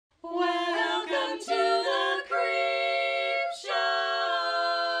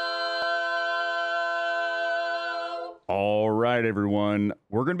right, everyone.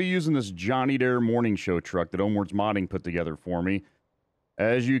 We're going to be using this Johnny Dare morning show truck that Onward's Modding put together for me.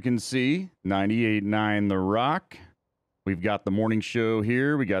 As you can see, 98.9 The Rock. We've got the morning show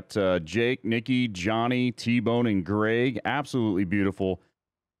here. We got Jake, Nikki, Johnny, T-Bone, and Greg. Absolutely beautiful.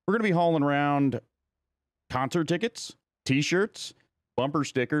 We're going to be hauling around concert tickets, T-shirts, bumper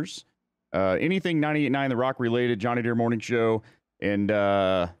stickers, anything 98.9 The Rock related, Johnny Dare morning show, and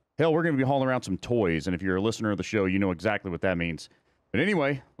hell, we're going to be hauling around some toys, and if you're a listener of the show, you know exactly what that means. But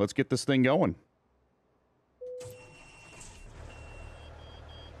anyway, let's get this thing going.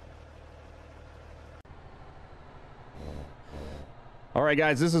 All right,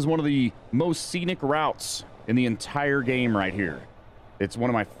 guys, this is one of the most scenic routes in the entire game right here. It's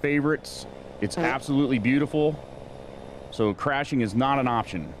one of my favorites. It's absolutely beautiful. So crashing is not an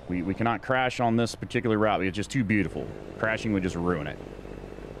option. We cannot crash on this particular route. It's just too beautiful. Crashing would just ruin it.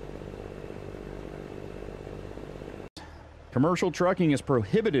 Commercial trucking is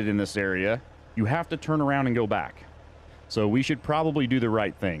prohibited in this area. You have to turn around and go back. So we should probably do the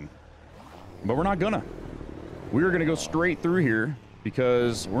right thing. But we're not gonna. We're gonna go straight through here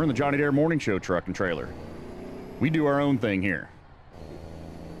because we're in the Johnny Dare morning show truck and trailer. We do our own thing here.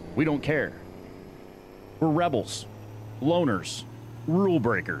 We don't care. We're rebels, loners, rule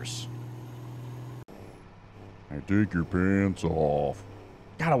breakers. Hey, take your pants off.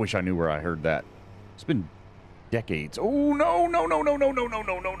 God, I wish I knew where I heard that. It's been decades. Oh, no, no, no, no, no, no, no,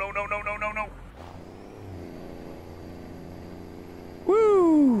 no, no, no, no, no, no, no, no.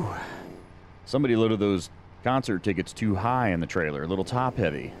 Woo! Somebody loaded those concert tickets too high in the trailer, a little top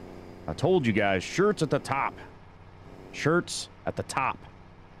heavy. I told you guys, shirts at the top. Shirts at the top.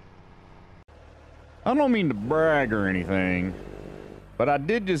 I don't mean to brag or anything, but I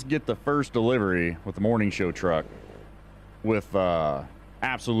did just get the first delivery with the morning show truck with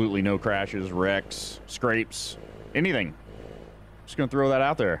absolutely no crashes, wrecks, scrapes, anything. Just gonna throw that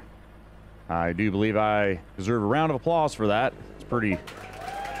out there. I do believe I deserve a round of applause for that. It's pretty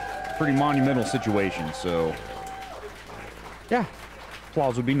monumental situation, so yeah,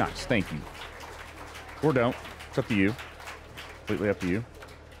 applause would be nice. Thank you. Or don't. It's up to you. Completely up to you.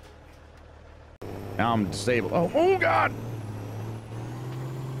 Now I'm disabled. Oh God!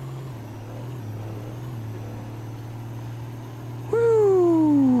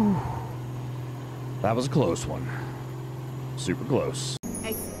 Woo! That was a close one. Super close.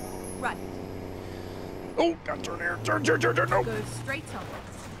 Exit. Right. Oh, got turn here. Turn. No. Go straight on.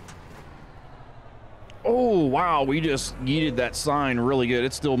 Oh, wow. We just yeeted that sign really good.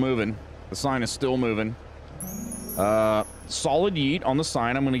 It's still moving. The sign is still moving. Solid yeet on the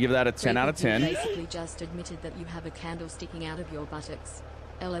sign. I'm going to give that a 10 out of 10. You basically just admitted that you have a candle sticking out of your buttocks.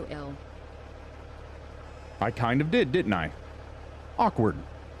 LOL. I kind of did, didn't I? Awkward.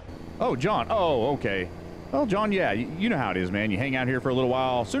 Oh, John. Oh, okay. Well, John, yeah, you know how it is, man. You hang out here for a little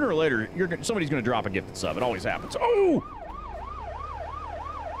while. Sooner or later, somebody's going to drop a gifted sub. It always happens. Oh!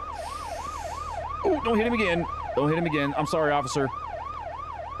 Oh, don't hit him again. Don't hit him again. I'm sorry, officer.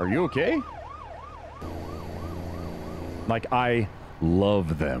 Are you okay? Like, I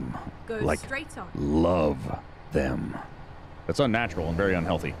love them. Go like, straight on. love them. That's unnatural and very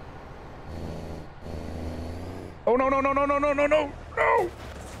unhealthy. Oh, no, no, no, no, no, no, no, no, no!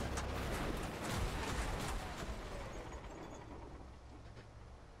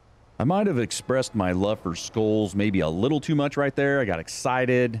 I might have expressed my love for skulls maybe a little too much right there. I got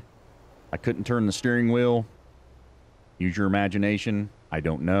excited. I couldn't turn the steering wheel. Use your imagination. I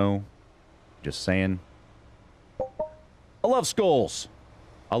don't know. Just saying. I love skulls.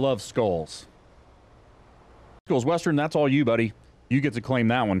 I love skulls. Skulls Western, that's all you, buddy. You get to claim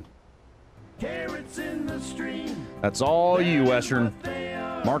that one. Carrots in the stream. That's all you, Western.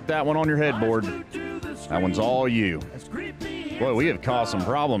 Mark that one on your headboard. That one's all you. Boy, we have caused some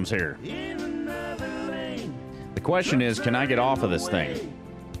problems here. The question is, can I get off of this thing?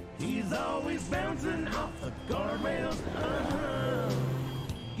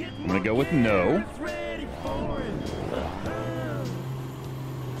 I'm gonna go with no.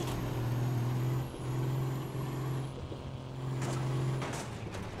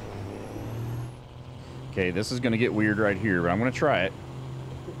 Okay, this is gonna get weird right here, but I'm gonna try it.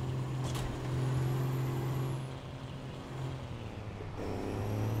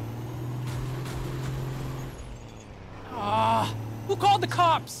 Who called the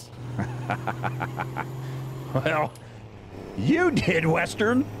cops? Well, you did,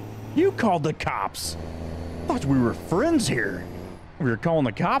 Western. You called the cops. Thought we were friends here. We were calling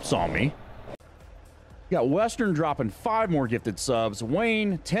the cops on me. Got Western dropping 5 more gifted subs.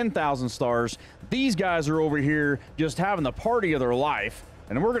 Wayne, 10,000 stars. These guys are over here just having the party of their life,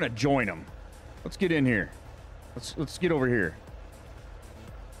 and we're going to join them. Let's get in here. Let's get over here.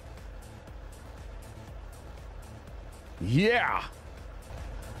 Yeah.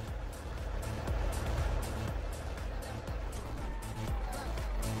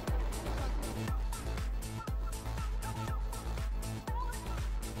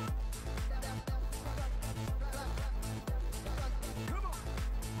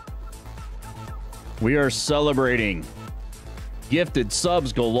 We are celebrating gifted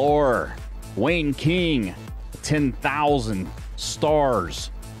subs galore. Wayne King, 10,000 stars.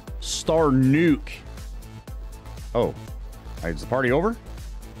 Star Nuke. Oh, is the party over?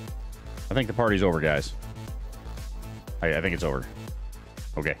 I think the party's over, guys. I think it's over.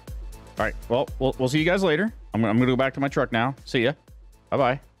 Okay. All right. Well, we'll see you guys later. I'm going to go back to my truck now. See ya.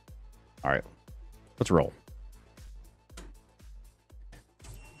 Bye-bye. All right. Let's roll.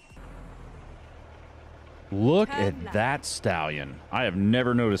 Look at that stallion. I have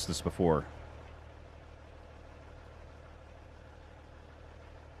never noticed this before.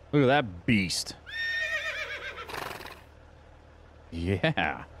 Look at that beast. Yeah.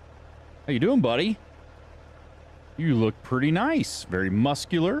 How you doing, buddy? You look pretty nice. Very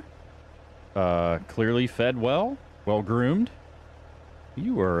muscular. Clearly fed well. Well groomed.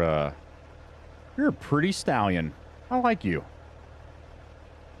 You are, you're a pretty stallion. I like you.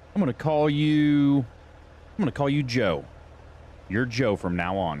 I'm gonna call you Joe. You're Joe from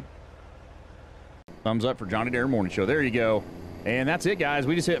now on. Thumbs up for Johnny Dare Morning Show. There you go. And that's it, guys.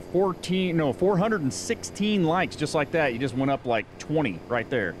 We just hit 416 likes just like that. You just went up like 20 right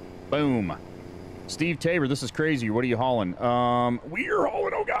there. Boom. Steve Tabor, this is crazy. What are you hauling? We're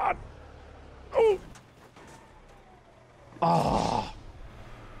hauling, oh God. Oh. Oh. I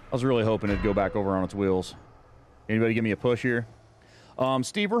was really hoping it'd go back over on its wheels. Anybody give me a push here?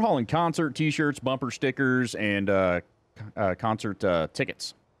 Steve, we're hauling concert t-shirts, bumper stickers, and concert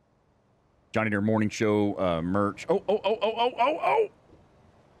tickets. Johnny Dare Morning Show merch. Oh.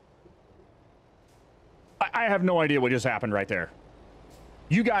 I have no idea what just happened right there.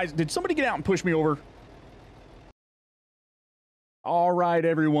 You guys, did somebody get out and push me over? All right,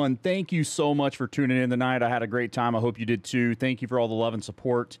 everyone. Thank you so much for tuning in tonight. I had a great time. I hope you did too. Thank you for all the love and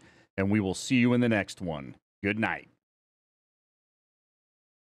support, and we will see you in the next one. Good night.